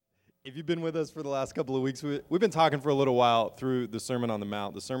If you've been with us for the last couple of weeks, we've been talking for a little while through the Sermon on the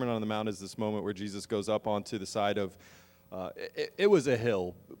Mount. The Sermon on the Mount is this moment where Jesus goes up onto the side of, it was a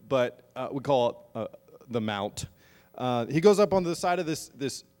hill, but we call it the Mount. He goes up onto the side of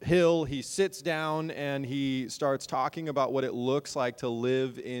this hill, he sits down, and he starts talking about what it looks like to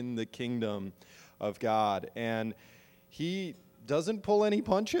live in the kingdom of God. And he doesn't pull any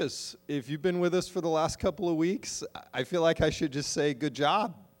punches. If you've been with us for the last couple of weeks, I feel like I should just say good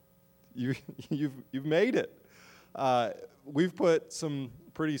job. You've made it. We've put some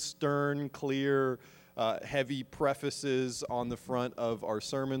pretty stern, clear, heavy prefaces on the front of our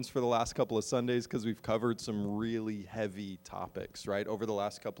sermons for the last couple of Sundays because we've covered some really heavy topics, right? Over the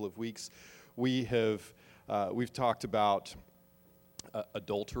last couple of weeks, we've talked about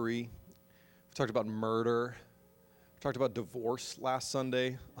adultery. We've talked about murder. We talked about divorce last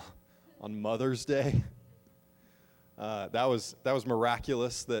Sunday on Mother's Day. That was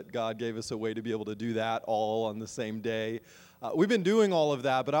miraculous that God gave us a way to be able to do that all on the same day. We've been doing all of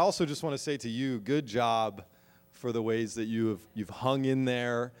that, but I also just want to say to you, good job for the ways that you've hung in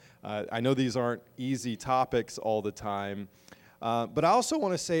there. I know these aren't easy topics all the time, but I also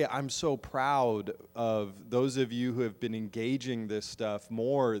want to say I'm so proud of those of you who have been engaging this stuff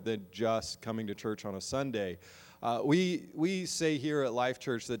more than just coming to church on a Sunday. We say here at Life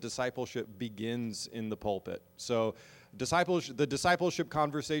Church that discipleship begins in the pulpit. So the discipleship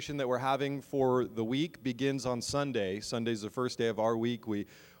conversation that we're having for the week begins on Sunday. Sunday's the first day of our week. We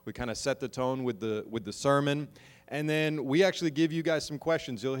kind of set the tone with the sermon. And then we actually give you guys some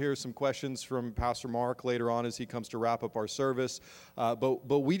questions. You'll hear some questions from Pastor Mark later on as he comes to wrap up our service.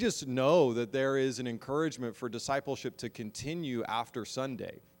 But we just know that there is an encouragement for discipleship to continue after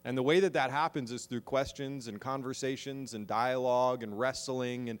Sunday. And the way that happens is through questions and conversations and dialogue and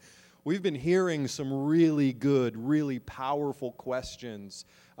wrestling. And we've been hearing some really good, really powerful questions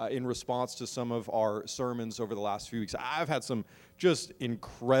in response to some of our sermons over the last few weeks. I've had some just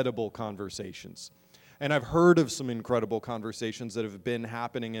incredible conversations. And I've heard of some incredible conversations that have been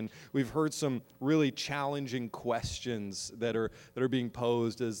happening, and we've heard some really challenging questions that are being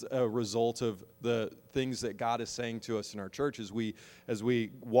posed as a result of the things that God is saying to us in our church as we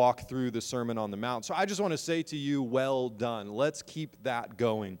walk through the Sermon on the Mount. So I just want to say to you, well done. Let's keep that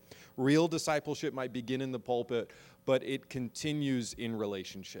going. Real discipleship might begin in the pulpit, but it continues in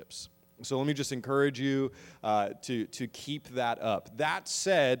relationships. So let me just encourage you to keep that up. That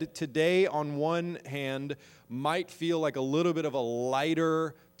said, today on one hand might feel like a little bit of a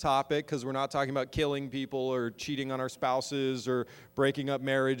lighter topic because we're not talking about killing people or cheating on our spouses or breaking up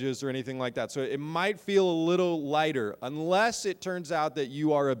marriages or anything like that. So it might feel a little lighter unless it turns out that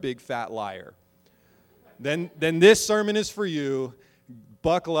you are a big fat liar. Then this sermon is for you.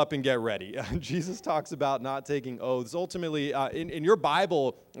 Buckle up and get ready. Jesus talks about not taking oaths. Ultimately, in your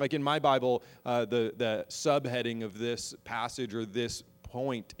Bible, like in my Bible, the subheading of this passage or this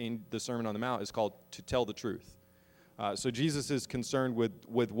point in the Sermon on the Mount is called to tell the truth. So Jesus is concerned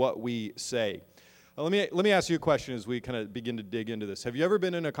with what we say. Let me ask you a question as we kind of begin to dig into this. Have you ever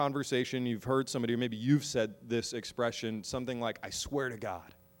been in a conversation, you've heard somebody, or maybe you've said this expression, something like, I swear to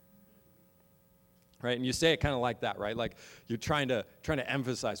God. Right, and you say it kind of like that, right? Like you're trying to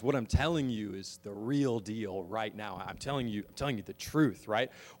emphasize what I'm telling you is the real deal right now. I'm telling you the truth, right?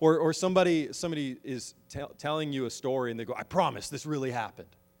 Or somebody is telling you a story and they go, I promise this really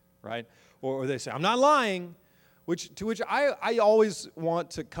happened, right? Or they say, I'm not lying, to which I always want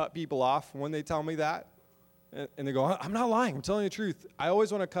to cut people off when they tell me that. And they go, I'm not lying, I'm telling you the truth. I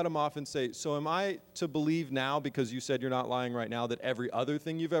always want to cut them off and say, so am I to believe now, because you said you're not lying right now, that every other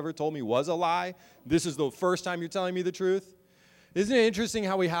thing you've ever told me was a lie? This is the first time you're telling me the truth? Isn't it interesting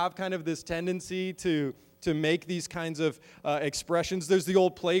how we have kind of this tendency to make these kinds of expressions? There's the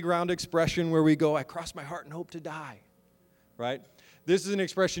old playground expression where we go, I cross my heart and hope to die, right? This is an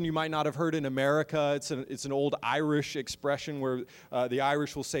expression you might not have heard in America. It's an old Irish expression where the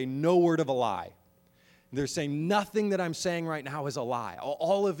Irish will say, no word of a lie. They're saying nothing that I'm saying right now is a lie.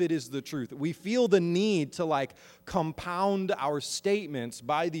 All of it is the truth. We feel the need to compound our statements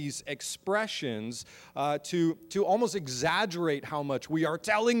by these expressions to almost exaggerate how much we are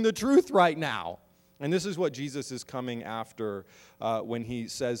telling the truth right now. And this is what Jesus is coming after when he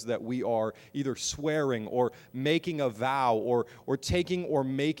says that we are either swearing or making a vow or taking or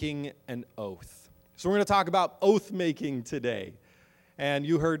making an oath. So we're going to talk about oath making today. And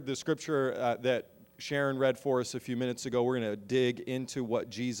you heard the scripture that Sharon read for us a few minutes ago. We're going to dig into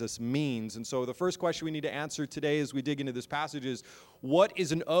what Jesus means. And so the first question we need to answer today as we dig into this passage is, what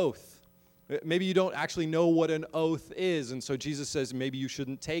is an oath? Maybe you don't actually know what an oath is, and so Jesus says maybe you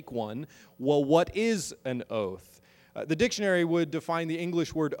shouldn't take one. Well, what is an oath? The dictionary would define the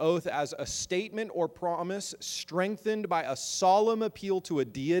English word oath as a statement or promise strengthened by a solemn appeal to a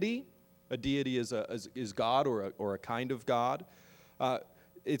deity. A deity is God or a kind of God.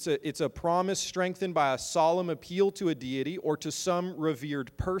 It's a promise strengthened by a solemn appeal to a deity or to some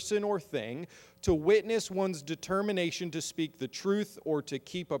revered person or thing to witness one's determination to speak the truth or to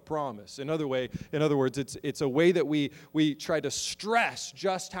keep a promise. In other words, it's a way that we try to stress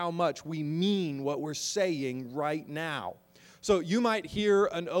just how much we mean what we're saying right now. So you might hear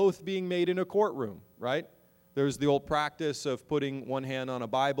an oath being made in a courtroom, right? There's the old practice of putting one hand on a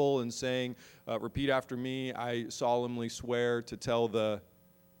Bible and saying, repeat after me, I solemnly swear to tell the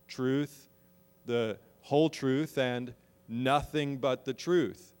truth, the whole truth, and nothing but the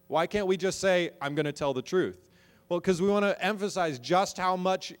truth. Why can't we just say, I'm going to tell the truth? Well, because we want to emphasize just how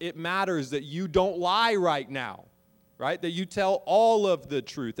much it matters that you don't lie right now, right? That you tell all of the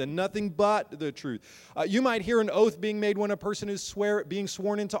truth and nothing but the truth. You might hear an oath being made when a person is being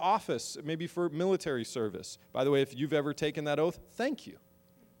sworn into office, maybe for military service. By the way, if you've ever taken that oath, thank you.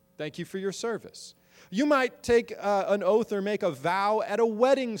 Thank you for your service. You might take an oath or make a vow at a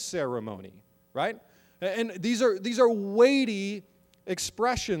wedding ceremony, right? And these are weighty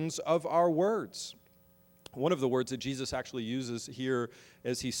expressions of our words. One of the words that Jesus actually uses here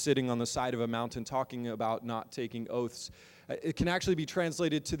as he's sitting on the side of a mountain talking about not taking oaths, it can actually be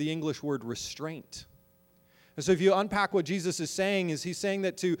translated to the English word restraint. And so if you unpack what Jesus is saying, is he's saying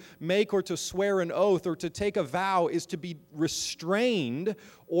that to make or to swear an oath or to take a vow is to be restrained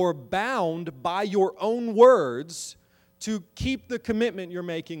or bound by your own words to keep the commitment you're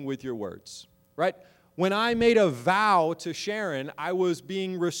making with your words, right? When I made a vow to Sharon, I was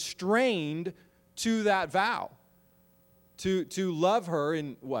being restrained to that vow, to love her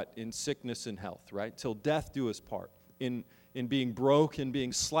in what? In sickness and health, right? Till death do us part, in being broke and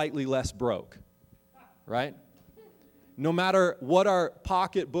being slightly less broke, right? No matter what our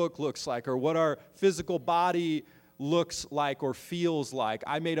pocketbook looks like or what our physical body looks like or feels like,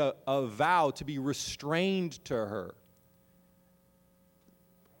 I made a vow to be restrained to her.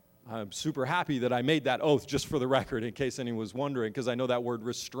 I'm super happy that I made that oath, just for the record, in case anyone was wondering, because I know that word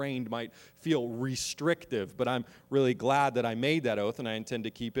restrained might feel restrictive, but I'm really glad that I made that oath, and I intend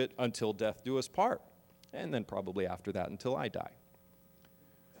to keep it until death do us part, and then probably after that until I die.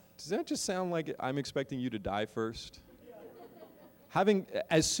 Does that just sound like I'm expecting you to die first?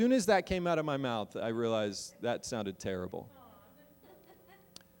 As soon as that came out of my mouth, I realized that sounded terrible.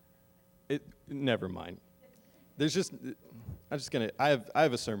 Never mind. I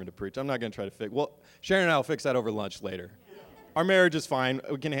have a sermon to preach. I'm not going to try to fix. Well, Sharon and I will fix that over lunch later. Our marriage is fine.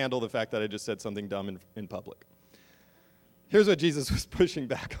 We can handle the fact that I just said something dumb in public. Here's what Jesus was pushing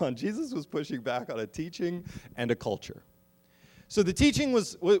back on. Jesus was pushing back on a teaching and a culture. So the teaching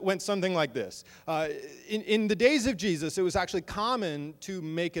went something like this. In the days of Jesus, it was actually common to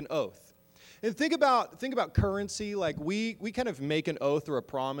make an oath. And think about currency. Like we kind of make an oath or a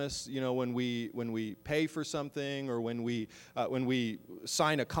promise, when we pay for something or when we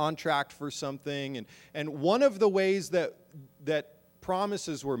sign a contract for something. And one of the ways that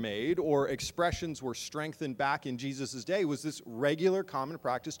promises were made or expressions were strengthened back in Jesus' day was this regular common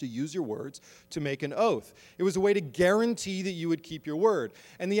practice to use your words to make an oath. It was a way to guarantee that you would keep your word.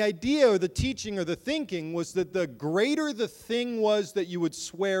 And the idea or the teaching or the thinking was that the greater the thing was that you would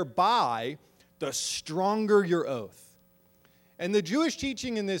swear by, the stronger your oath. And the Jewish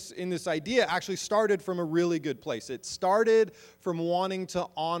teaching in this idea actually started from a really good place. It started from wanting to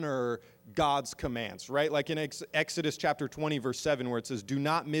honor God's commands, right? Like in Exodus chapter 20, verse 7, where it says, do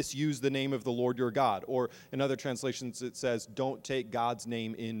not misuse the name of the Lord your God. Or in other translations, it says, don't take God's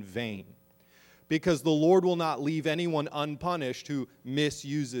name in vain. Because the Lord will not leave anyone unpunished who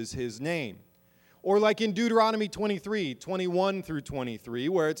misuses his name. Or like in Deuteronomy 23, 21 through 23,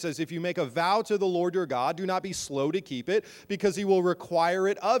 where it says, if you make a vow to the Lord your God, do not be slow to keep it, because he will require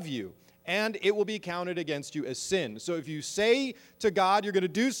it of you, and it will be counted against you as sin. So if you say to God you're going to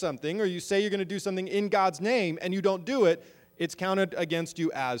do something, or you say you're going to do something in God's name, and you don't do it, it's counted against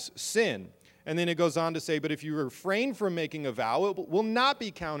you as sin. And then it goes on to say, but if you refrain from making a vow, it will not be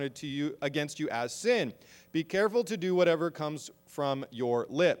counted against you as sin. Be careful to do whatever comes from your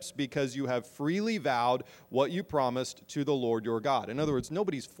lips, because you have freely vowed what you promised to the Lord your God. In other words,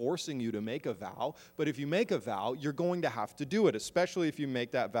 nobody's forcing you to make a vow, but if you make a vow, you're going to have to do it, especially if you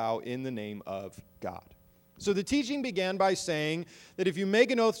make that vow in the name of God. So the teaching began by saying that if you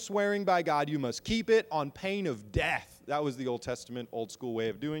make an oath swearing by God, you must keep it on pain of death. That was the Old Testament, old school way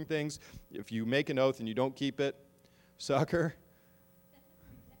of doing things. If you make an oath and you don't keep it, sucker,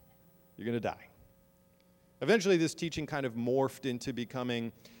 you're going to die. Eventually, this teaching kind of morphed into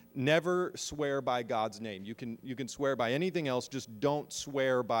becoming never swear by God's name. You can swear by anything else, just don't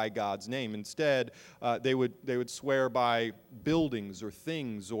swear by God's name. Instead, they would swear by buildings or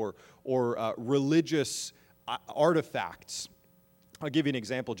things or religious artifacts. I'll give you an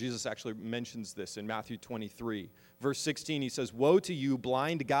example. Jesus actually mentions this in Matthew 23. Verse 16, he says, "Woe to you,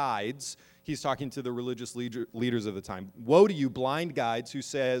 blind guides." He's talking to the religious leaders of the time. "Woe to you, blind guides, who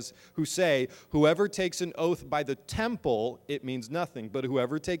say, whoever takes an oath by the temple, it means nothing. But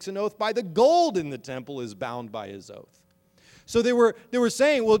whoever takes an oath by the gold in the temple is bound by his oath." So they were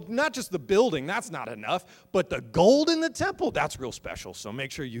saying, well, not just the building, that's not enough, but the gold in the temple, that's real special, so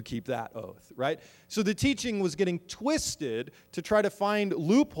make sure you keep that oath, right? So the teaching was getting twisted to try to find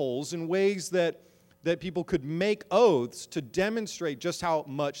loopholes in ways that people could make oaths to demonstrate just how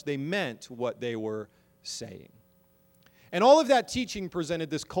much they meant what they were saying. And all of that teaching presented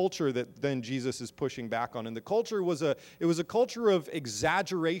this culture that then Jesus is pushing back on. And the culture was a culture of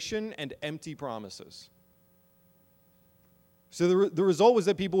exaggeration and empty promises. So the result was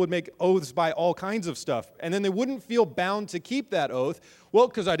that people would make oaths by all kinds of stuff, and then they wouldn't feel bound to keep that oath. Well,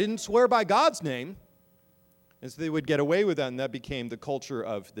 because I didn't swear by God's name. And so they would get away with that, and that became the culture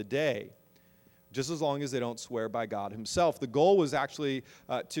of the day. Just as long as they don't swear by God himself. The goal was actually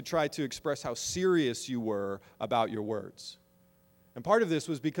to try to express how serious you were about your words. And part of this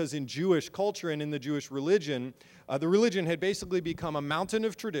was because in Jewish culture and in the Jewish religion, the religion had basically become a mountain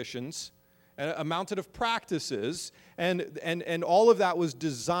of traditions, a mountain of practices, and all of that was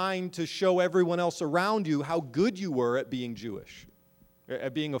designed to show everyone else around you how good you were at being Jewish,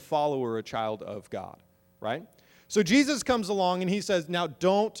 at being a follower, a child of God, right? So Jesus comes along and he says, now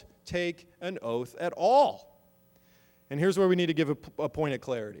don't take an oath at all. And here's where we need to give a point of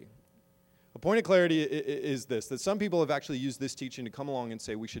clarity. A point of clarity is this, that some people have actually used this teaching to come along and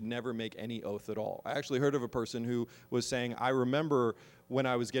say we should never make any oath at all. I actually heard of a person who was saying, I remember when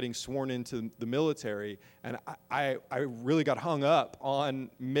I was getting sworn into the military, and I really got hung up on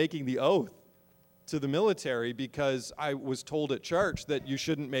making the oath to the military because I was told at church that you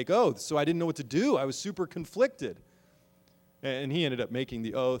shouldn't make oaths, so I didn't know what to do. I was super conflicted. And he ended up making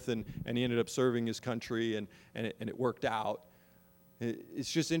the oath, and he ended up serving his country, and it worked out.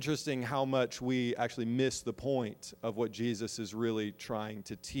 It's just interesting how much we actually miss the point of what Jesus is really trying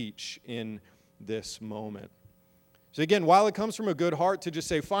to teach in this moment. So again, while it comes from a good heart to just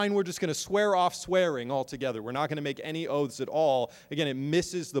say, fine, we're just going to swear off swearing altogether. We're not going to make any oaths at all. Again, it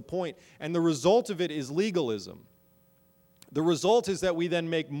misses the point. And the result of it is legalism. The result is that we then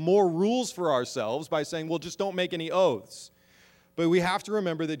make more rules for ourselves by saying, well, just don't make any oaths. But we have to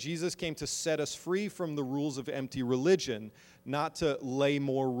remember that Jesus came to set us free from the rules of empty religion, not to lay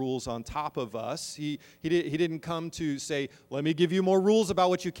more rules on top of us. He didn't come to say, let me give you more rules about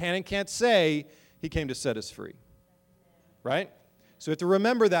what you can and can't say. He came to set us free. Right? So we have to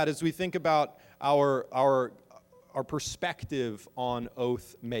remember that as we think about our perspective on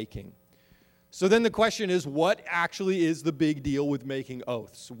oath making. So then the question is, what actually is the big deal with making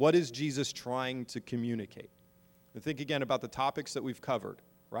oaths? What is Jesus trying to communicate? And think again about the topics that we've covered,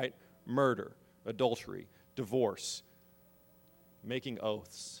 right? Murder, adultery, divorce, making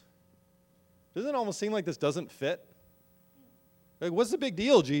oaths. Doesn't it almost seem like this doesn't fit? Like, what's the big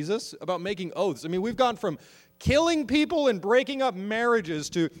deal, Jesus, about making oaths? I mean, we've gone from killing people and breaking up marriages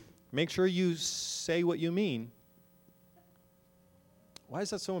to make sure you say what you mean. Why is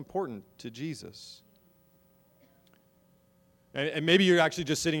that so important to Jesus? And maybe you're actually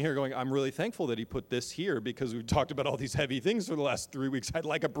just sitting here going, I'm really thankful that he put this here because we've talked about all these heavy things for the last 3 weeks. I'd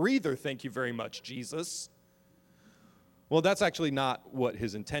like a breather. Thank you very much, Jesus. Well, that's actually not what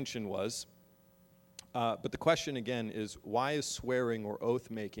his intention was. But the question again is, why is swearing or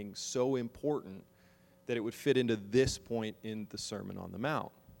oath-making so important that it would fit into this point in the Sermon on the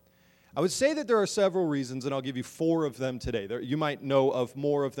Mount? I would say that there are several reasons, and I'll give you 4 of them today. You might know of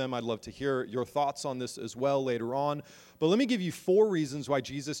more of them. I'd love to hear your thoughts on this as well later on. But let me give you 4 reasons why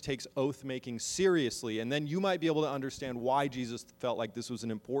Jesus takes oath-making seriously, and then you might be able to understand why Jesus felt like this was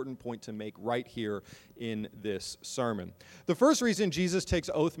an important point to make right here in this sermon. The first reason Jesus takes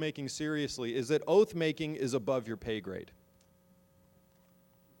oath-making seriously is that oath-making is above your pay grade.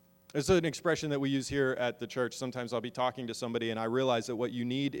 It's an expression that we use here at the church. Sometimes I'll be talking to somebody and I realize that what you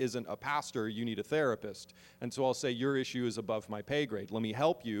need isn't a pastor, you need a therapist. And so I'll say, your issue is above my pay grade. Let me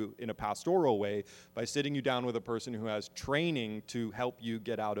help you in a pastoral way by sitting you down with a person who has training to help you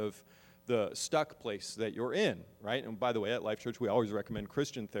get out of the stuck place that you're in, right? And by the way, at Life Church, we always recommend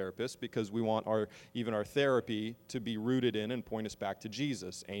Christian therapists because we want even our therapy to be rooted in and point us back to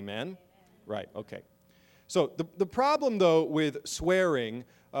Jesus. Amen? Right, okay. So the problem, though, with swearing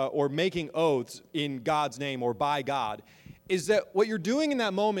or making oaths in God's name or by God is that what you're doing in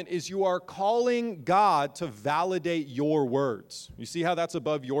that moment is you are calling God to validate your words. You see how that's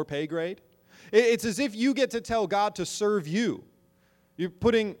above your pay grade? It's as if you get to tell God to serve you. You're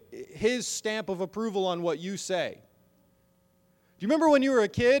putting his stamp of approval on what you say. Do you remember when you were a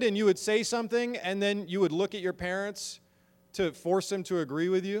kid and you would say something and then you would look at your parents to force them to agree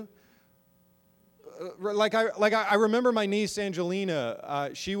with you? I remember my niece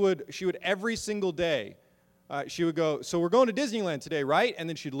Angelina. She would every single day. She would go, so we're going to Disneyland today, right? And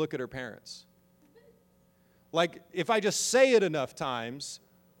then she'd look at her parents. Like, if I just say it enough times,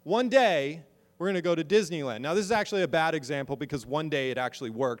 one day we're going to go to Disneyland. Now, this is actually a bad example because one day it actually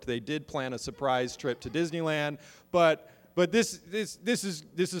worked. They did plan a surprise trip to Disneyland, but this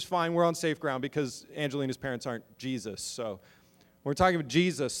is fine. We're on safe ground because Angelina's parents aren't Jesus. So we're talking about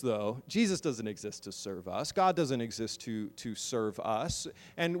Jesus, though. Jesus doesn't exist to serve us. God doesn't exist to serve us.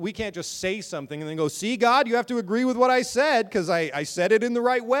 And we can't just say something and then go, see, God, you have to agree with what I said because I said it in the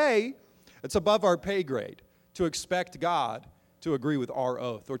right way. It's above our pay grade to expect God to agree with our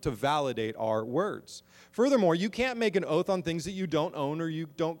oath or to validate our words. Furthermore, you can't make an oath on things that you don't own or you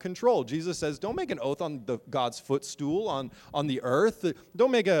don't control. Jesus says, don't make an oath on God's footstool on the earth. Don't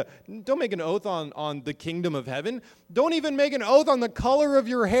make an oath on the kingdom of heaven. Don't even make an oath on the color of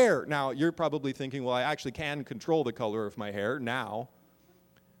your hair. Now, you're probably thinking, well, I actually can control the color of my hair now.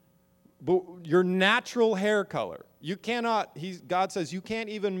 But your natural hair color, you cannot, God says, you can't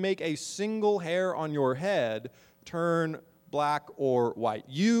even make a single hair on your head turn black or white.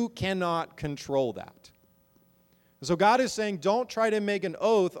 You cannot control that. So God is saying, don't try to make an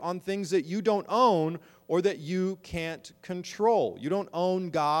oath on things that you don't own or that you can't control. You don't own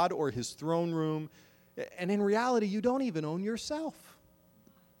God or his throne room. And in reality, you don't even own yourself.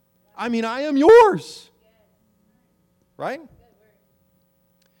 I mean, I am yours. Right?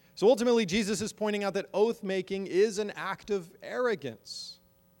 So ultimately, Jesus is pointing out that oath-making is an act of arrogance.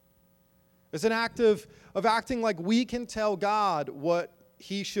 It's an act of acting like we can tell God what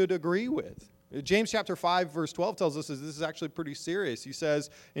he should agree with. James chapter 5, verse 12 tells us this is actually pretty serious. He says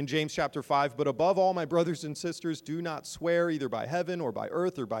in James chapter 5, but above all, my brothers and sisters, do not swear either by heaven or by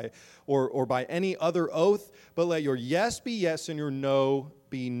earth or by any other oath, but let your yes be yes and your no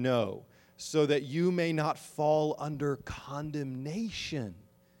be no, so that you may not fall under condemnation.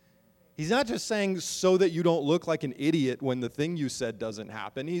 He's not just saying so that you don't look like an idiot when the thing you said doesn't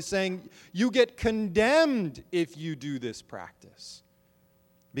happen. He's saying you get condemned if you do this practice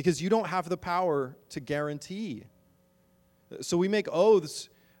because you don't have the power to guarantee. So we make oaths.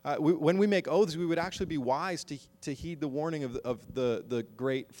 When we make oaths, we would actually be wise to heed the warning of the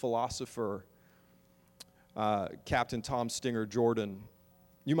great philosopher, Captain Tom Stinger Jordan.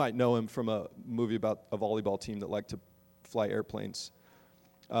 You might know him from a movie about a volleyball team that liked to fly airplanes.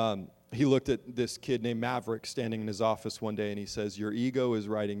 He looked at this kid named Maverick standing in his office one day, and he says, your ego is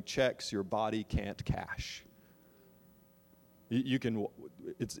writing checks your body can't cash. You can,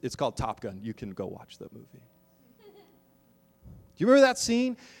 it's called Top Gun. You can go watch that movie. Do you remember that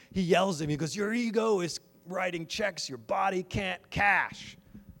scene? He yells at him. He goes, your ego is writing checks your body can't cash.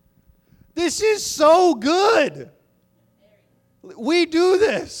 This is so good. We do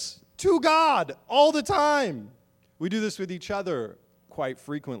this to God all the time. We do this with each other quite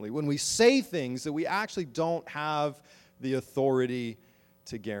frequently when we say things that we actually don't have the authority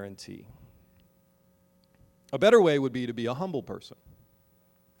to guarantee. A better way would be to be a humble person.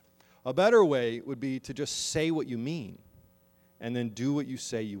 A better way would be to just say what you mean and then do what you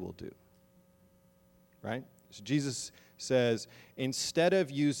say you will do. Right? So Jesus says, instead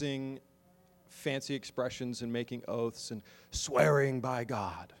of using fancy expressions and making oaths and swearing by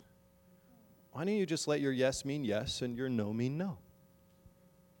God, why don't you just let your yes mean yes and your no mean no?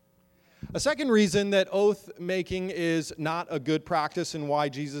 A second reason that oath-making is not a good practice and why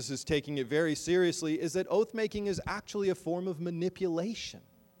Jesus is taking it very seriously is that oath-making is actually a form of manipulation.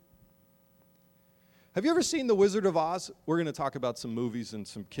 Have you ever seen The Wizard of Oz? We're going to talk about some movies and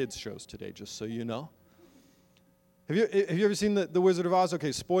some kids' shows today, just so you know. Have you ever seen the Wizard of Oz?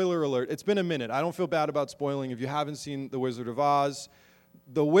 Okay, spoiler alert. It's been a minute. I don't feel bad about spoiling if you haven't seen The Wizard of Oz.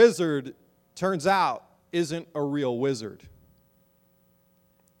 The wizard, turns out, isn't a real wizard.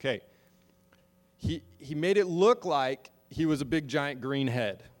 Okay. He made it look like he was a big giant green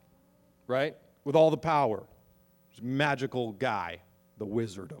head, right? With all the power. Magical guy, the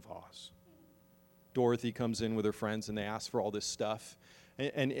Wizard of Oz. Dorothy comes in with her friends and they ask for all this stuff.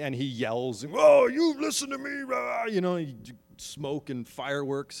 And he yells, oh, you listen to me, you know, smoke and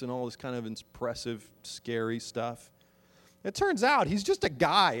fireworks and all this kind of impressive, scary stuff. It turns out he's just a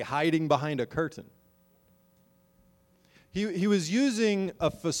guy hiding behind a curtain. He was using a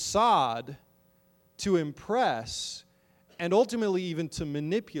facade to impress and ultimately even to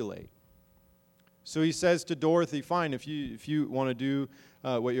manipulate. So he says to Dorothy, fine, if you want to do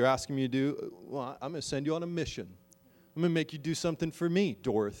what you're asking me to do, well, I'm going to send you on a mission. I'm going to make you do something for me,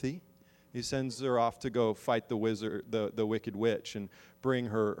 Dorothy. He sends her off to go fight the wizard, the wicked witch, and bring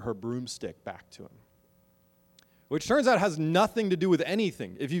her broomstick back to him. Which turns out has nothing to do with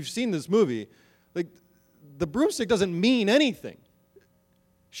anything. If you've seen this movie, like, the broomstick doesn't mean anything.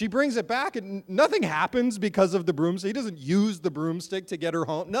 She brings it back and nothing happens because of the broomstick. He doesn't use the broomstick to get her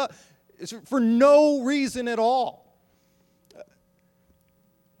home. No, it's for no reason at all.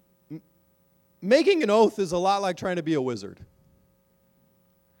 Making an oath is a lot like trying to be a wizard.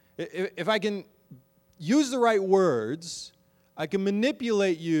 If I can use the right words, I can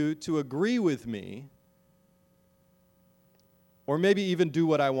manipulate you to agree with me, or maybe even do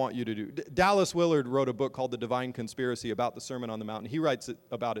what I want you to do. Dallas Willard wrote a book called The Divine Conspiracy about the Sermon on the Mount. He writes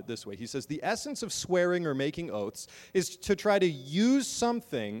about it this way. He says, the essence of swearing or making oaths is to try to use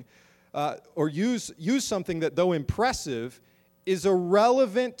something or use something that, though impressive, is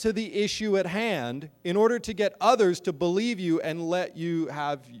irrelevant to the issue at hand in order to get others to believe you and let you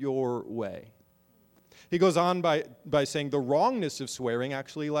have your way. He goes on by saying the wrongness of swearing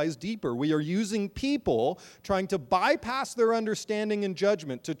actually lies deeper. We are using people trying to bypass their understanding and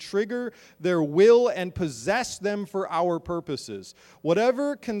judgment to trigger their will and possess them for our purposes.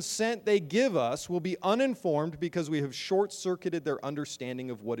 Whatever consent they give us will be uninformed because we have short-circuited their understanding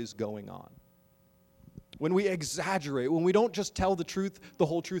of what is going on. When we exaggerate, when we don't just tell the truth, the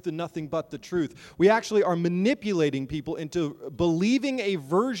whole truth, and nothing but the truth, we actually are manipulating people into believing a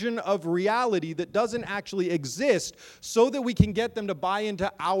version of reality that doesn't actually exist so that we can get them to buy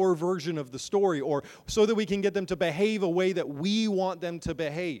into our version of the story, or so that we can get them to behave a way that we want them to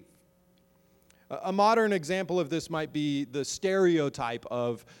behave. A modern example of this might be the stereotype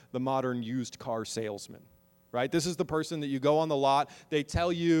of the modern used car salesman. Right? This is the person that you go on the lot, they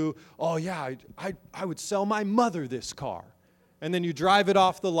tell you, oh yeah, I would sell my mother this car. And then you drive it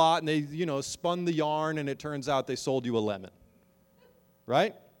off the lot and they, spun the yarn and it turns out they sold you a lemon.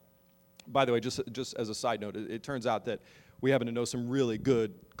 Right? By the way, just as a side note, it turns out that we happen to know some really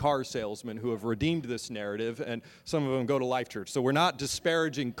good car salesmen who have redeemed this narrative, and some of them go to Life Church. So we're not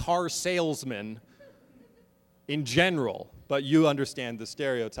disparaging car salesmen in general, but you understand the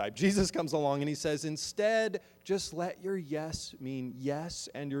stereotype. Jesus comes along and he says, instead, just let your yes mean yes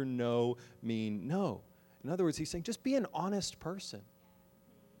and your no mean no. In other words, he's saying, just be an honest person.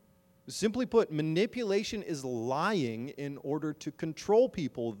 Simply put, manipulation is lying in order to control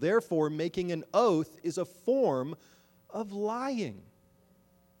people. Therefore, making an oath is a form of lying.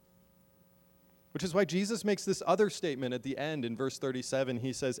 Which is why Jesus makes this other statement at the end in verse 37.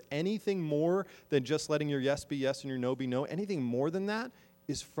 He says, anything more than just letting your yes be yes and your no be no, anything more than that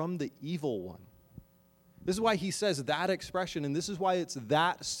is from the evil one. This is why he says that expression, and this is why it's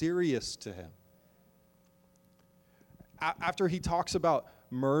that serious to him. After he talks about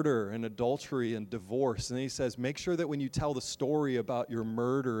murder and adultery and divorce, and he says, make sure that when you tell the story about your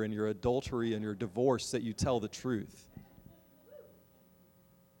murder and your adultery and your divorce, that you tell the truth.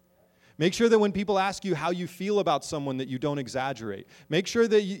 Make sure that when people ask you how you feel about someone, that you don't exaggerate. Make sure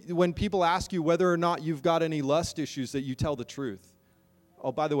that when people ask you whether or not you've got any lust issues, that you tell the truth.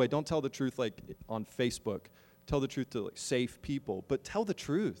 Oh, by the way, don't tell the truth like on Facebook. Tell the truth to like safe people, but tell the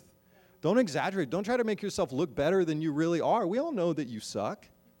truth. Don't exaggerate. Don't try to make yourself look better than you really are. We all know that you suck.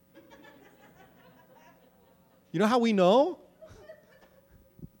 You know how we know?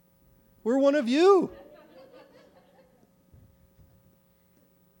 We're one of you.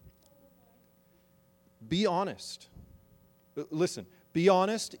 Be honest. Listen, be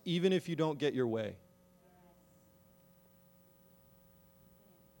honest even if you don't get your way.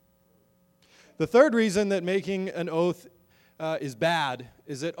 The third reason that making an oath is bad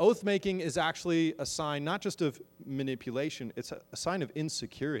is that oath making is actually a sign not just of manipulation, it's a sign of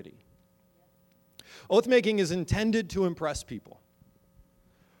insecurity. Oath making is intended to impress people.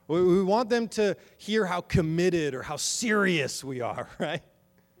 We want them to hear how committed or how serious we are, right?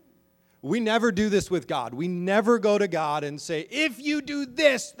 We never do this with God. We never go to God and say, if you do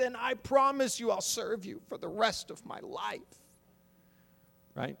this, then I promise you I'll serve you for the rest of my life.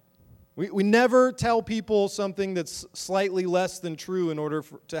 Right? We never tell people something that's slightly less than true in order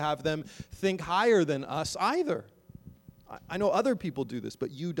to have them think higher than us either. I know other people do this,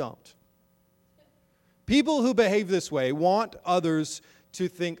 but you don't. People who behave this way want others to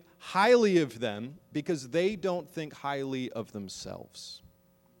think highly of them because they don't think highly of themselves.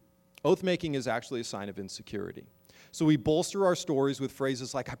 Oath-making is actually a sign of insecurity. So we bolster our stories with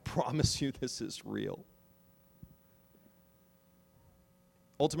phrases like, I promise you this is real.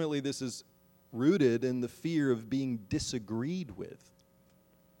 Ultimately, this is rooted in the fear of being disagreed with,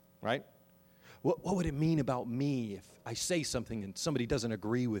 right? What would it mean about me if I say something and somebody doesn't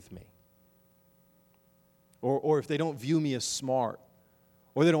agree with me? Or if they don't view me as smart,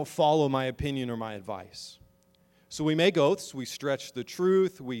 or they don't follow my opinion or my advice. So we make oaths, we stretch the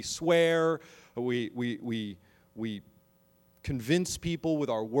truth, we swear, we convince people with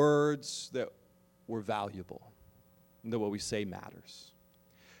our words that we're valuable, and that what we say matters.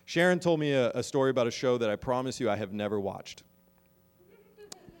 Sharon told me a story about a show that I promise you I have never watched.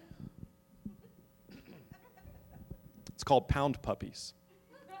 It's called Pound Puppies.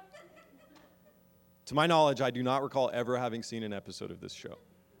 To my knowledge, I do not recall ever having seen an episode of this show.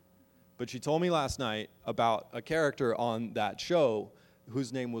 But she told me last night about a character on that show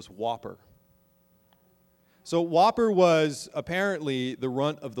whose name was Whopper. So Whopper was apparently the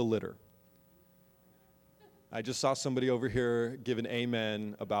runt of the litter. I just saw somebody over here give an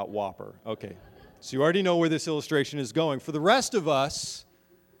amen about Whopper. Okay, so you already know where this illustration is going. For the rest of us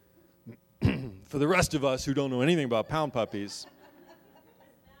who don't know anything about pound puppies,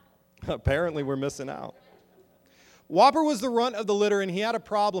 apparently we're missing out. Whopper was the runt of the litter, and he had a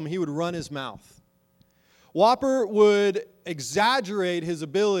problem. He would run his mouth. Whopper would exaggerate his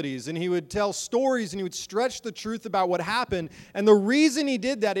abilities, and he would tell stories, and he would stretch the truth about what happened. And the reason he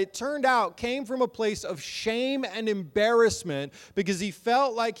did that, it turned out, came from a place of shame and embarrassment, because he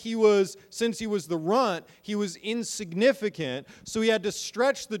felt like since he was the runt, he was insignificant. So he had to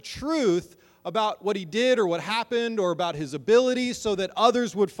stretch the truth about what he did or what happened or about his abilities so that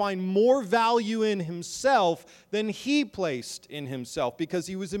others would find more value in himself than he placed in himself, because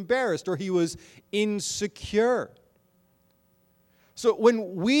he was embarrassed or he was insecure. So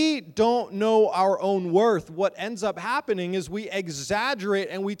when we don't know our own worth, what ends up happening is we exaggerate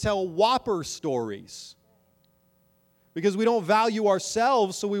and we tell Whopper stories. Because we don't value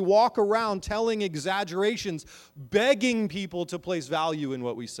ourselves, so we walk around telling exaggerations, begging people to place value in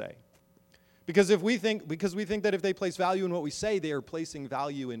what we say. Because we think that if they place value in what we say, they are placing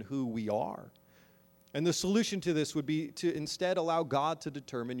value in who we are. And the solution to this would be to instead allow God to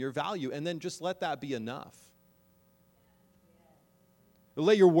determine your value, and then just let that be enough.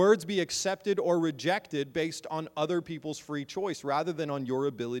 Let your words be accepted or rejected based on other people's free choice rather than on your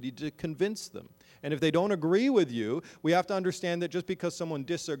ability to convince them. And if they don't agree with you, we have to understand that just because someone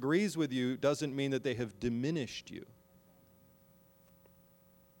disagrees with you doesn't mean that they have diminished you.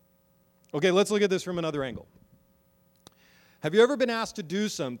 Okay, let's look at this from another angle. Have you ever been asked to do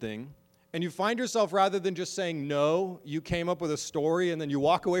something and you find yourself, rather than just saying no, you came up with a story and then you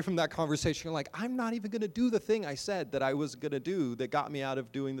walk away from that conversation, you're like, I'm not even going to do the thing I said that I was going to do that got me out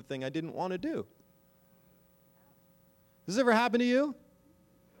of doing the thing I didn't want to do? Has this ever happened to you?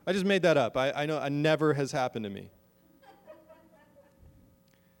 I just made that up. I know it never has happened to me.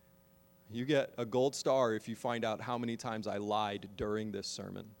 You get a gold star if you find out how many times I lied during this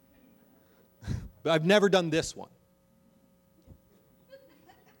sermon. But I've never done this one.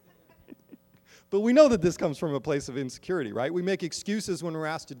 But we know that this comes from a place of insecurity, right? We make excuses when we're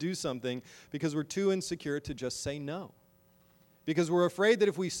asked to do something because we're too insecure to just say no. Because we're afraid that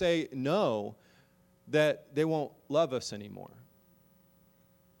if we say no, that they won't love us anymore.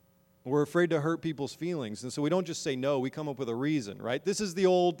 We're afraid to hurt people's feelings. And so we don't just say no, we come up with a reason, right? This is the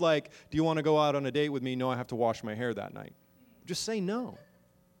old, do you want to go out on a date with me? No, I have to wash my hair that night. Just say no.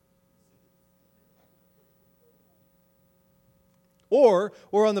 Or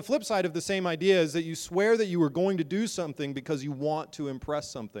on the flip side of the same idea is that you swear that you are going to do something because you want to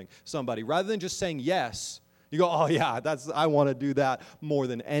impress somebody. Rather than just saying yes, you go, oh yeah, I want to do that more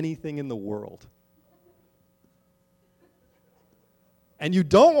than anything in the world. And you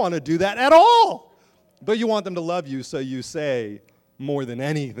don't want to do that at all. But you want them to love you, so you say more than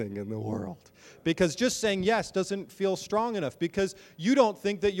anything in the world. Because just saying yes doesn't feel strong enough, because you don't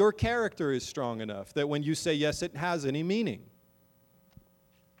think that your character is strong enough, that when you say yes, it has any meaning.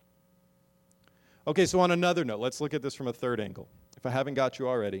 Okay, so on another note, let's look at this from a third angle, if I haven't got you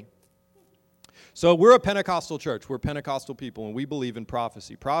already. So we're a Pentecostal church. We're Pentecostal people, and we believe in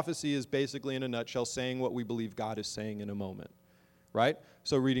prophecy. Prophecy is basically, in a nutshell, saying what we believe God is saying in a moment, right?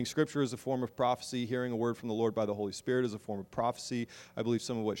 So reading Scripture is a form of prophecy. Hearing a word from the Lord by the Holy Spirit is a form of prophecy. I believe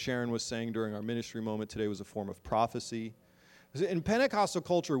some of what Sharon was saying during our ministry moment today was a form of prophecy. In Pentecostal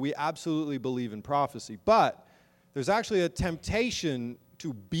culture, we absolutely believe in prophecy, but there's actually a temptation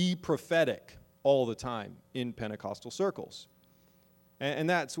to be prophetic all the time in Pentecostal circles. And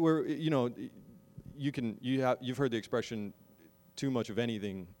that's where, you've heard the expression, too much of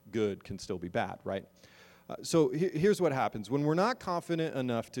anything good can still be bad, right? So here's what happens. When we're not confident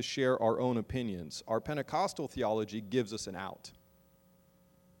enough to share our own opinions, our Pentecostal theology gives us an out.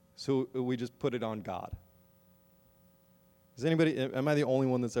 So we just put it on God. Am I the only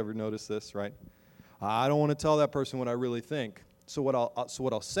one that's ever noticed this, right? I don't want to tell that person what I really think. So what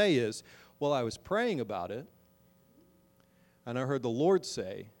I'll say is, well, I was praying about it, and I heard the Lord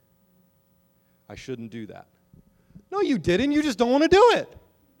say, I shouldn't do that. No, you didn't. You just don't want to do it.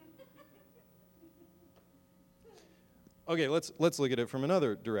 Okay, let's look at it from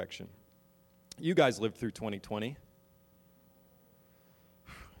another direction. You guys lived through 2020.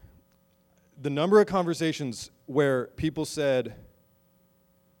 The number of conversations where people said,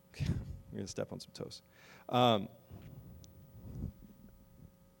 I'm going to step on some toes.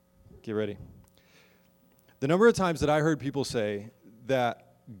 Get ready. The number of times that I heard people say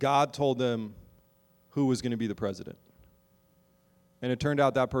that God told them who was going to be the president, and it turned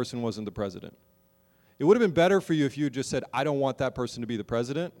out that person wasn't the president. It would have been better for you if you had just said, I don't want that person to be the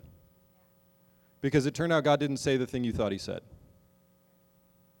president, because it turned out God didn't say the thing you thought he said.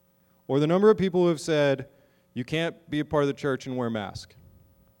 Or the number of people who have said, you can't be a part of the church and wear a mask.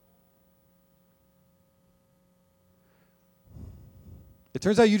 It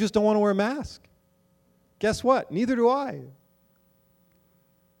turns out you just don't want to wear a mask. Guess what? Neither do I.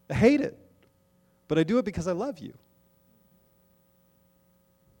 I hate it. But I do it because I love you.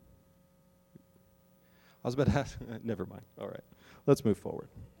 I was about to ask, never mind. All right. Let's move forward.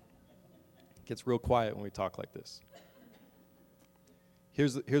 It gets real quiet when we talk like this.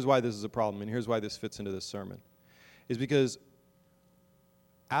 Here's why this is a problem, and here's why this fits into this sermon. Is because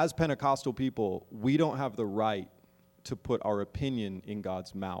as Pentecostal people, we don't have the right to put our opinion in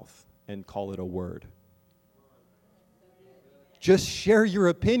God's mouth and call it a word. Just share your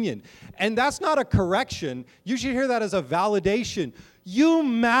opinion. And that's not a correction. You should hear that as a validation. You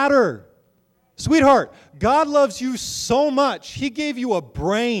matter. Sweetheart, God loves you so much. He gave you a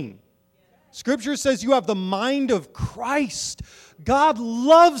brain. Scripture says you have the mind of Christ. God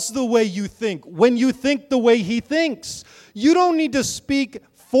loves the way you think when you think the way He thinks. You don't need to speak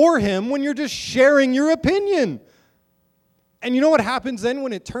for Him when you're just sharing your opinion. And you know what happens then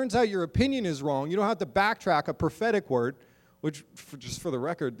when it turns out your opinion is wrong? You don't have to backtrack a prophetic word, which, just for the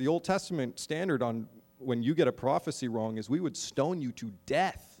record, the Old Testament standard on when you get a prophecy wrong is we would stone you to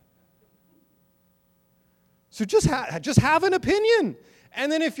death. So just have an opinion.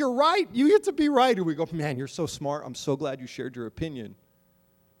 And then if you're right, you get to be right. And we go, man, you're so smart. I'm so glad you shared your opinion.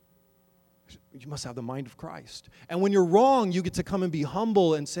 You must have the mind of Christ. And when you're wrong, you get to come and be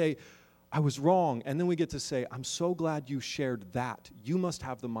humble and say, I was wrong. And then we get to say, I'm so glad you shared that. You must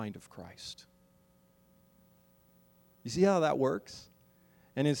have the mind of Christ. You see how that works?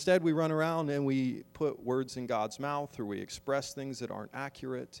 And instead we run around and we put words in God's mouth, or we express things that aren't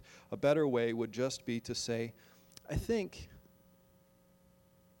accurate. A better way would just be to say, I think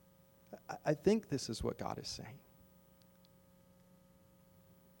this is what God is saying.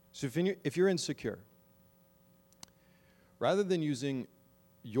 So if you're insecure, rather than using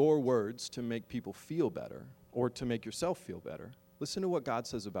your words to make people feel better or to make yourself feel better, listen to what God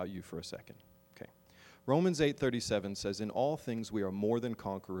says about you for a second. Okay. Romans 8:37 says, in all things we are more than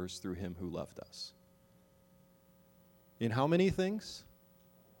conquerors through Him who loved us. In how many things?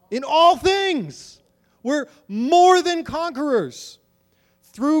 In all things. We're more than conquerors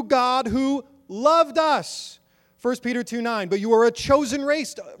through God who loved us. 1 Peter 2:9, but you are a chosen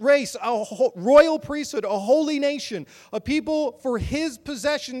race, a royal priesthood, a holy nation, a people for His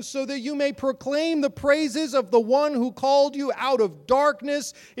possession, so that you may proclaim the praises of the one who called you out of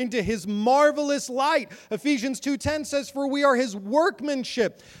darkness into His marvelous light. Ephesians 2:10 says, for we are His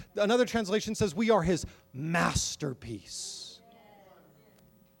workmanship. Another translation says, we are His masterpiece.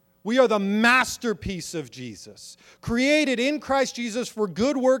 We are the masterpiece of Jesus, created in Christ Jesus for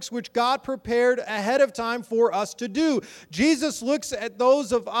good works which God prepared ahead of time for us to do. Jesus looks at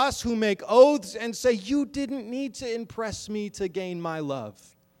those of us who make oaths and say, you didn't need to impress me to gain my love.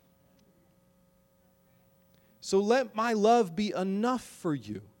 So let my love be enough for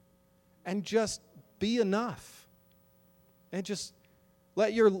you, and just be enough. And just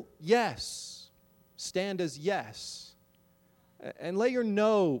let your yes stand as yes. And let your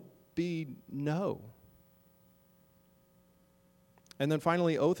no be no. And then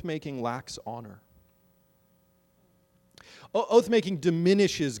finally, oath-making lacks honor. Oath-making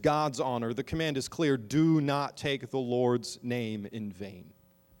diminishes God's honor. The command is clear, do not take the Lord's name in vain.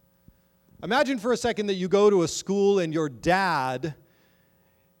 Imagine for a second that you go to a school and your dad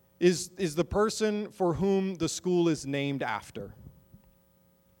is the person for whom the school is named after.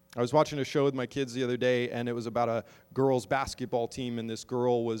 I was watching a show with my kids the other day, and it was about a girls' basketball team, and this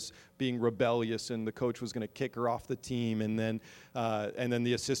girl was being rebellious, and the coach was going to kick her off the team, and then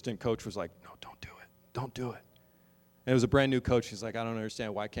the assistant coach was like, no, don't do it. Don't do it. And it was a brand new coach. He's like, I don't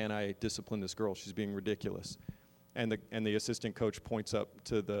understand. Why can't I discipline this girl? She's being ridiculous. And the assistant coach points up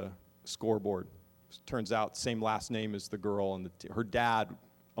to the scoreboard. Turns out, same last name as the girl, and her dad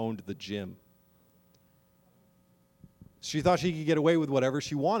owned the gym. She thought she could get away with whatever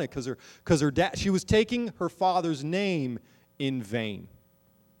she wanted because her dad. She was taking her father's name in vain.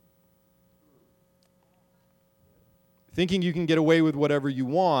 Thinking you can get away with whatever you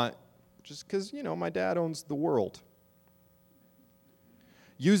want just because, my dad owns the world.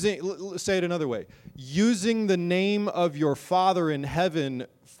 Say it another way. Using the name of your Father in heaven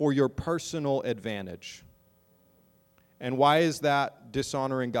for your personal advantage. And why is that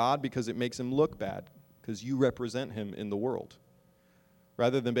dishonoring God? Because it makes him look bad, because you represent him in the world,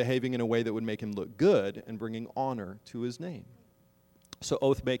 rather than behaving in a way that would make him look good and bringing honor to his name. So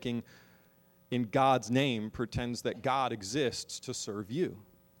oath-making in God's name pretends that God exists to serve you.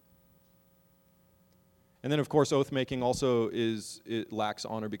 And then, of course, oath-making also it lacks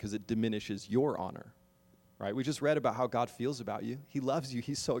honor because it diminishes your honor, right? We just read about how God feels about you. He loves you.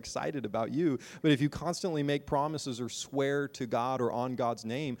 He's so excited about you. But if you constantly make promises or swear to God or on God's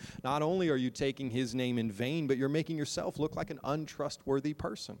name, not only are you taking his name in vain, but you're making yourself look like an untrustworthy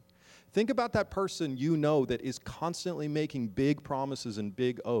person. Think about that person that is constantly making big promises and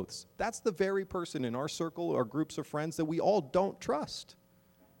big oaths. That's the very person in our circle or groups of friends that we all don't trust.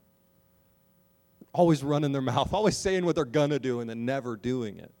 Always running their mouth, always saying what they're gonna do and then never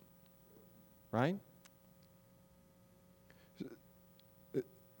doing it, right?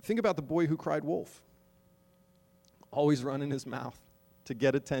 Think about the boy who cried wolf. Always running his mouth to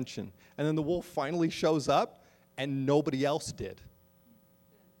get attention. And then the wolf finally shows up and nobody else did.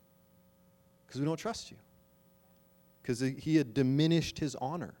 Because we don't trust you. Because he had diminished his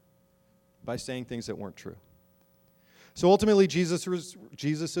honor by saying things that weren't true. So ultimately, Jesus'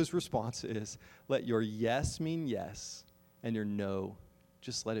 response is, let your yes mean yes, and your no,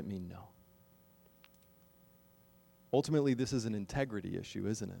 just let it mean no. Ultimately, this is an integrity issue,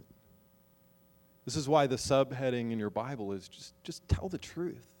 isn't it? This is why the subheading in your Bible is just tell the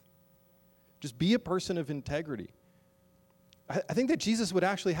truth. Just be a person of integrity. I think that Jesus would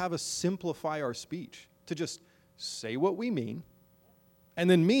actually have us simplify our speech to just say what we mean and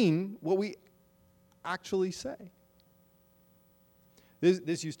then mean what we actually say.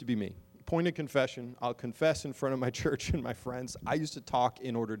 This used to be me. Point of confession, I'll confess in front of my church and my friends, I used to talk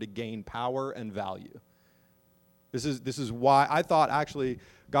in order to gain power and value. This is why I thought actually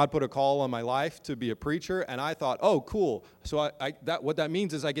God put a call on my life to be a preacher, and I thought, oh, cool. So what that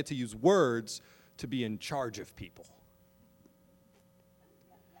means is I get to use words to be in charge of people.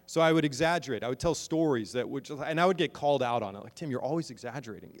 So I would exaggerate. I would tell stories and I would get called out on it. Like, Tim, you're always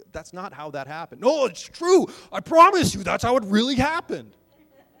exaggerating. That's not how that happened. No, it's true. I promise you, that's how it really happened.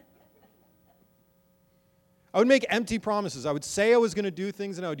 I would make empty promises. I would say I was going to do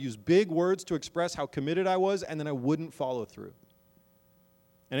things, and I would use big words to express how committed I was, and then I wouldn't follow through.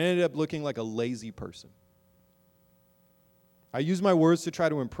 And I ended up looking like a lazy person. I used my words to try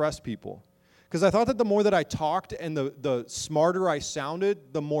to impress people. Because I thought that the more that I talked and the smarter I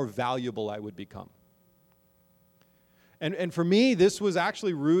sounded, the more valuable I would become. And for me, this was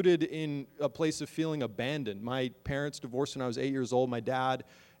actually rooted in a place of feeling abandoned. My parents divorced when I was 8 years old. My dad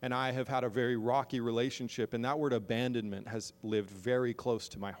and I have had a very rocky relationship, and that word abandonment has lived very close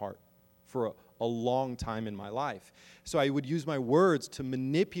to my heart for a long time in my life. So I would use my words to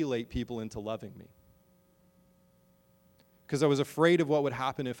manipulate people into loving me. Because I was afraid of what would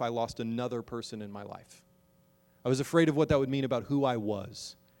happen if I lost another person in my life. I was afraid of what that would mean about who I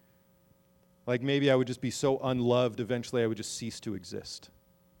was. Like maybe I would just be so unloved, eventually I would just cease to exist.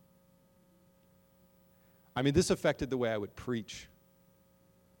 I mean, this affected the way I would preach.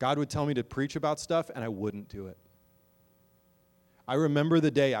 God would tell me to preach about stuff, and I wouldn't do it. I remember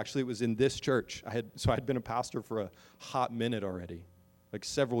the day, actually it was in this church. I'd been a pastor for a hot minute already, like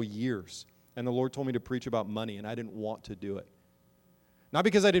several years. And the Lord told me to preach about money, and I didn't want to do it. Not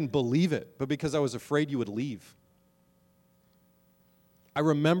because I didn't believe it, but because I was afraid you would leave. I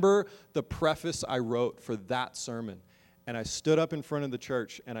remember the preface I wrote for that sermon, and I stood up in front of the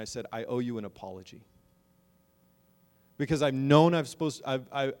church, and I said, I owe you an apology. Because I've known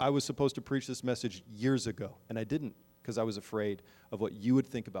I was supposed to preach this message years ago, and I didn't, because I was afraid of what you would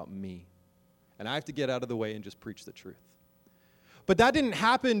think about me. And I have to get out of the way and just preach the truth. But that didn't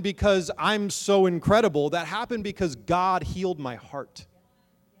happen because I'm so incredible. That happened because God healed my heart.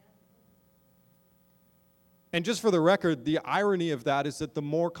 And just for the record, the irony of that is that the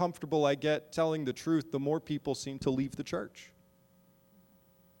more comfortable I get telling the truth, the more people seem to leave the church.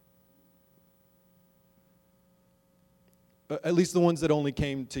 At least the ones that only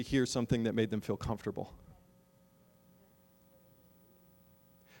came to hear something that made them feel comfortable.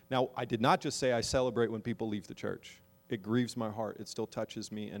 Now, I did not just say I celebrate when people leave the church. It grieves my heart. It still touches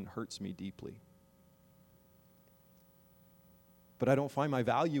me and hurts me deeply. But I don't find my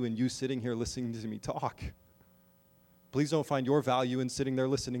value in you sitting here listening to me talk. Please don't find your value in sitting there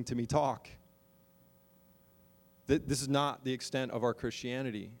listening to me talk. This is not the extent of our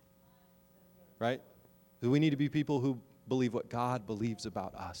Christianity, right? We need to be people who believe what God believes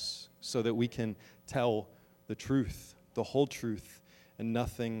about us so that we can tell the truth, the whole truth, and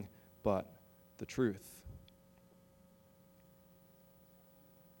nothing but the truth.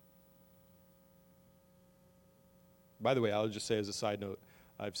 By the way, I'll just say as a side note,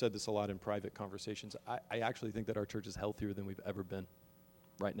 I've said this a lot in private conversations. I actually think that our church is healthier than we've ever been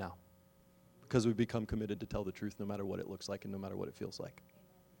right now because we've become committed to tell the truth no matter what it looks like and no matter what it feels like.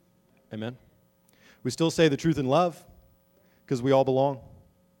 Amen? We still say the truth in love because we all belong.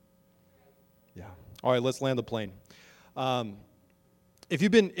 Yeah. All right, let's land the plane. If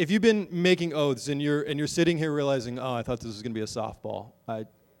you've been making oaths and you're sitting here realizing, oh, I thought this was going to be a softball, I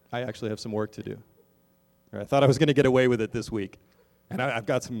actually have some work to do. I thought I was going to get away with it this week, and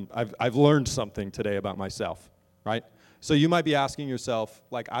I've learned something today about myself, right? So you might be asking yourself,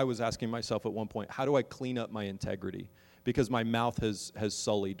 like I was asking myself at one point, how do I clean up my integrity? Because my mouth has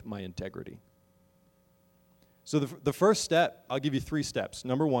sullied my integrity. So the first step, I'll give you 3 steps.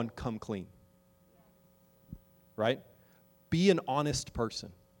 Number 1, come clean, right? Be an honest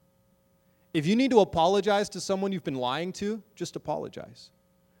person. If you need to apologize to someone you've been lying to, just apologize.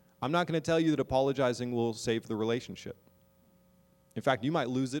 I'm not going to tell you that apologizing will save the relationship. In fact, you might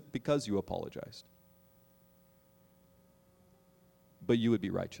lose it because you apologized. But you would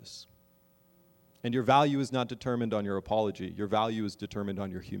be righteous. And your value is not determined on your apology. Your value is determined on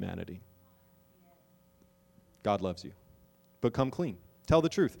your humanity. God loves you. But come clean. Tell the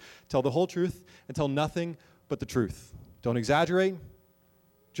truth. Tell the whole truth and tell nothing but the truth. Don't exaggerate.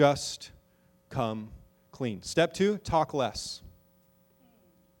 Just come clean. Step 2, talk less.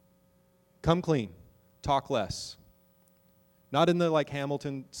 Come clean. Talk less. Not in the like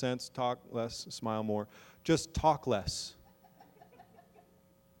Hamilton sense, talk less, smile more. Just talk less.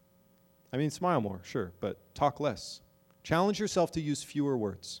 I mean, smile more, sure, but talk less. Challenge yourself to use fewer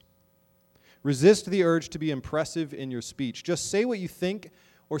words. Resist the urge to be impressive in your speech. Just say what you think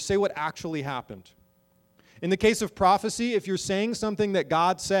or say what actually happened. In the case of prophecy, if you're saying something that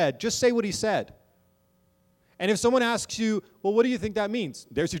God said, just say what he said. And if someone asks you, well, what do you think that means?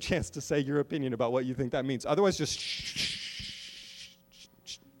 There's your chance to say your opinion about what you think that means. Otherwise, just shh.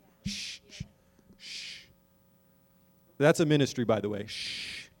 That's a ministry, by the way.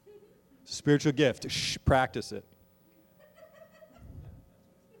 Shh. It's a spiritual gift. Shh. Practice it.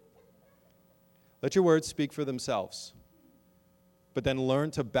 Let your words speak for themselves. But then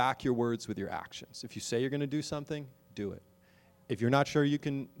learn to back your words with your actions. If you say you're going to do something, do it. If you're not sure you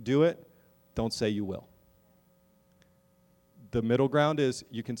can do it, don't say you will. The middle ground is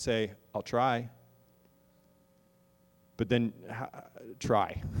you can say, I'll try, but then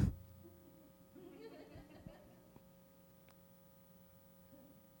try.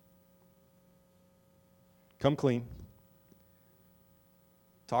 Come clean.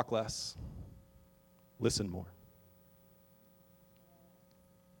 Talk less. Listen more.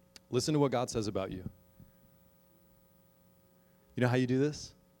 Listen to what God says about you. You know how you do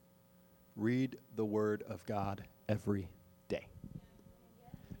this? Read the Word of God every day.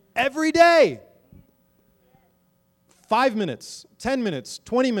 Every day. 5 minutes, 10 minutes,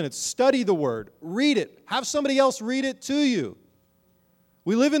 20 minutes. Study the Word. Read it. Have somebody else read it to you.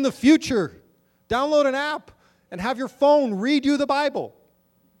 We live in the future. Download an app and have your phone read you the Bible.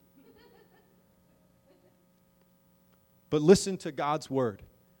 But listen to God's Word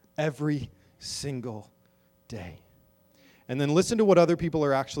every single day. And then listen to what other people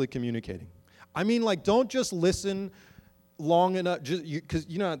are actually communicating. I mean, like, don't just listen long enough, because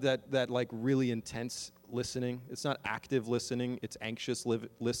you know that like really intense listening. It's not active listening. It's anxious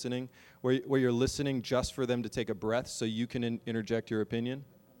listening, where you're listening just for them to take a breath so you can interject your opinion,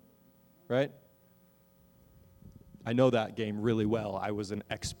 right? I know that game really well. I was an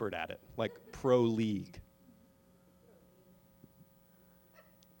expert at it, like pro league.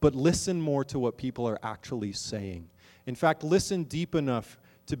 But listen more to what people are actually saying. In fact, listen deep enough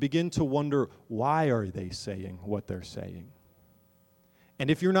to begin to wonder, why are they saying what they're saying? And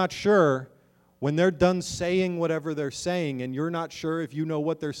if you're not sure, when they're done saying whatever they're saying and you're not sure if you know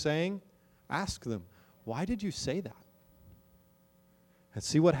what they're saying, ask them, why did you say that? And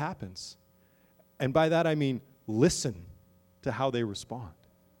see what happens. And by that I mean, listen to how they respond.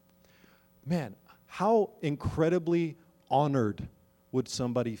 Man, how incredibly honored would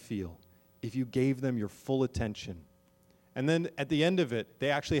somebody feel if you gave them your full attention And then at the end of it, they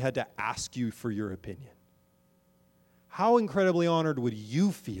actually had to ask you for your opinion. How incredibly honored would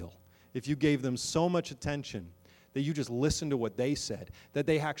you feel if you gave them so much attention that you just listened to what they said, that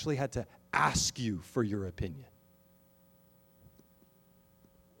they actually had to ask you for your opinion?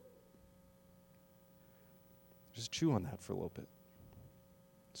 Just chew on that for a little bit.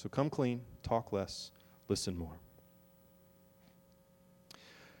 So come clean, talk less, listen more.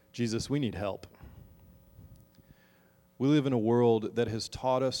 Jesus, we need help. We live in a world that has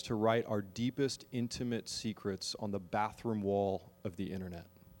taught us to write our deepest, intimate secrets on the bathroom wall of the internet.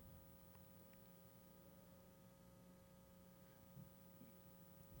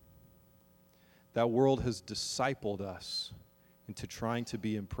 That world has discipled us into trying to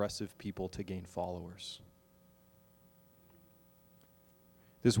be impressive people to gain followers.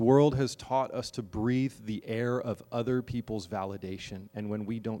 This world has taught us to breathe the air of other people's validation, and when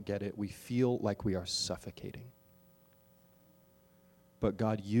we don't get it, we feel like we are suffocating. But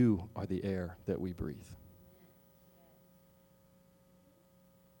God, you are the air that we breathe.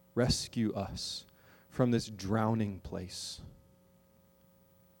 Rescue us from this drowning place.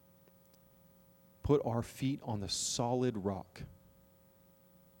 Put our feet on the solid rock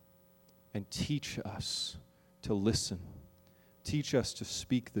and teach us to listen. Teach us to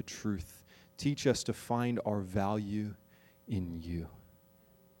speak the truth. Teach us to find our value in you.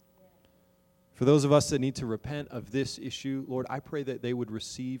 For those of us that need to repent of this issue, Lord, I pray that they would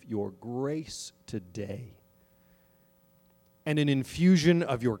receive your grace today and an infusion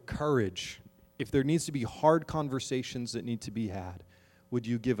of your courage. If there needs to be hard conversations that need to be had, would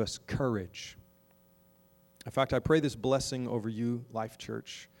you give us courage? In fact, I pray this blessing over you, Life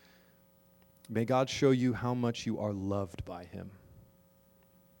Church. May God show you how much you are loved by him.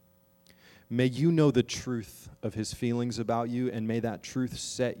 May you know the truth of his feelings about you, and may that truth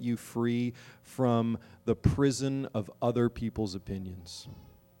set you free from the prison of other people's opinions.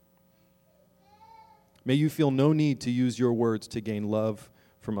 May you feel no need to use your words to gain love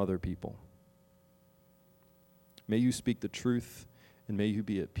from other people. May you speak the truth, and may you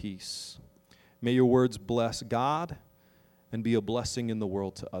be at peace. May your words bless God and be a blessing in the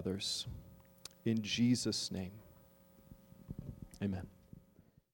world to others. In Jesus' name, amen.